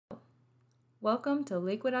Welcome to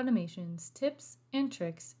Lakewood Automation's Tips and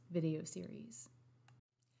Tricks video series.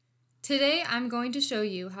 Today I'm going to show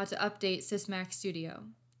you how to update Sysmac Studio.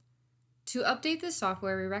 To update this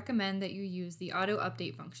software, we recommend that you use the Auto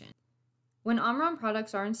Update function. When Omron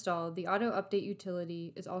products are installed, the Auto Update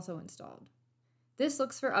utility is also installed. This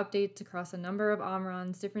looks for updates across a number of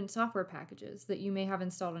Omron's different software packages that you may have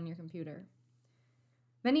installed on your computer.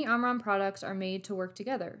 Many Omron products are made to work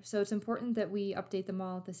together, so it's important that we update them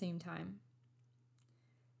all at the same time.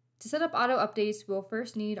 To set up auto updates, we'll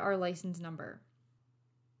first need our license number.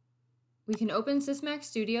 We can open Sysmac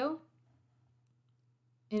Studio,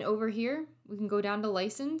 and over here, we can go down to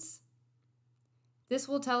License. This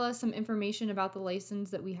will tell us some information about the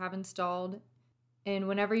license that we have installed, and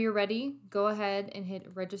whenever you're ready, go ahead and hit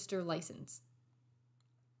Register License.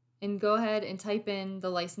 And go ahead and type in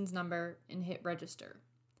the license number and hit Register.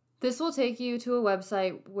 This will take you to a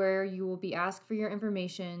website where you will be asked for your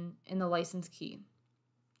information and the license key.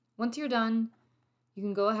 Once you're done, you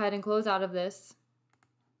can go ahead and close out of this,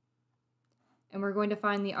 and we're going to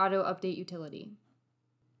find the Auto Update utility.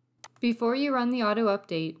 Before you run the Auto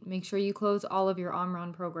Update, make sure you close all of your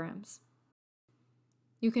Omron programs.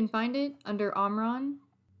 You can find it under Omron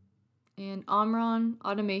and Omron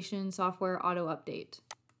Automation Software Auto Update.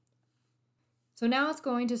 So now it's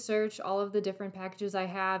going to search all of the different packages I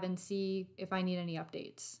have and see if I need any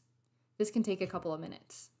updates. This can take a couple of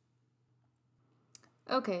minutes.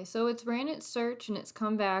 Okay, so it's ran its search and it's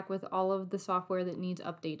come back with all of the software that needs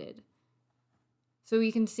updated. So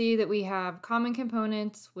we can see that we have common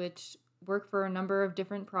components which work for a number of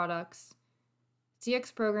different products,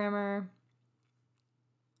 CX Programmer,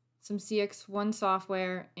 some CX1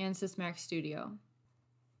 software, and Sysmac Studio.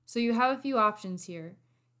 So you have a few options here.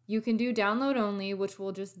 You can do download only, which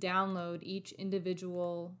will just download each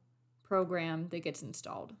individual program that gets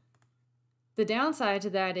installed. The downside to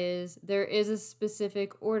that is there is a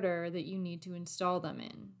specific order that you need to install them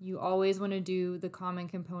in. You always want to do the common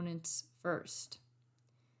components first.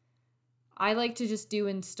 I like to just do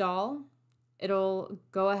install. It'll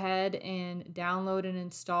go ahead and download and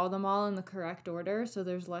install them all in the correct order, so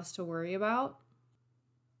there's less to worry about.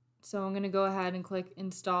 So I'm going to go ahead and click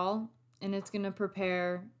install, and it's going to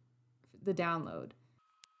prepare the download.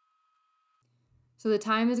 So the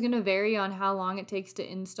time is going to vary on how long it takes to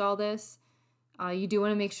install this. You do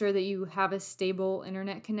want to make sure that you have a stable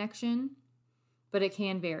internet connection, but it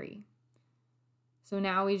can vary. So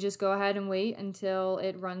now we just go ahead and wait until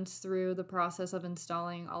it runs through the process of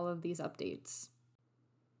installing all of these updates.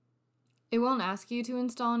 It won't ask you to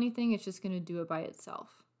install anything, it's just going to do it by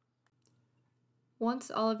itself. Once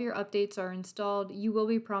all of your updates are installed, you will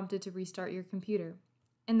be prompted to restart your computer.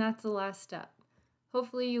 And that's the last step.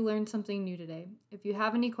 Hopefully you learned something new today. If you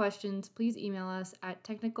have any questions, please email us at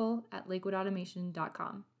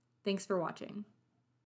technical@lakewoodautomation.com. Thanks for watching.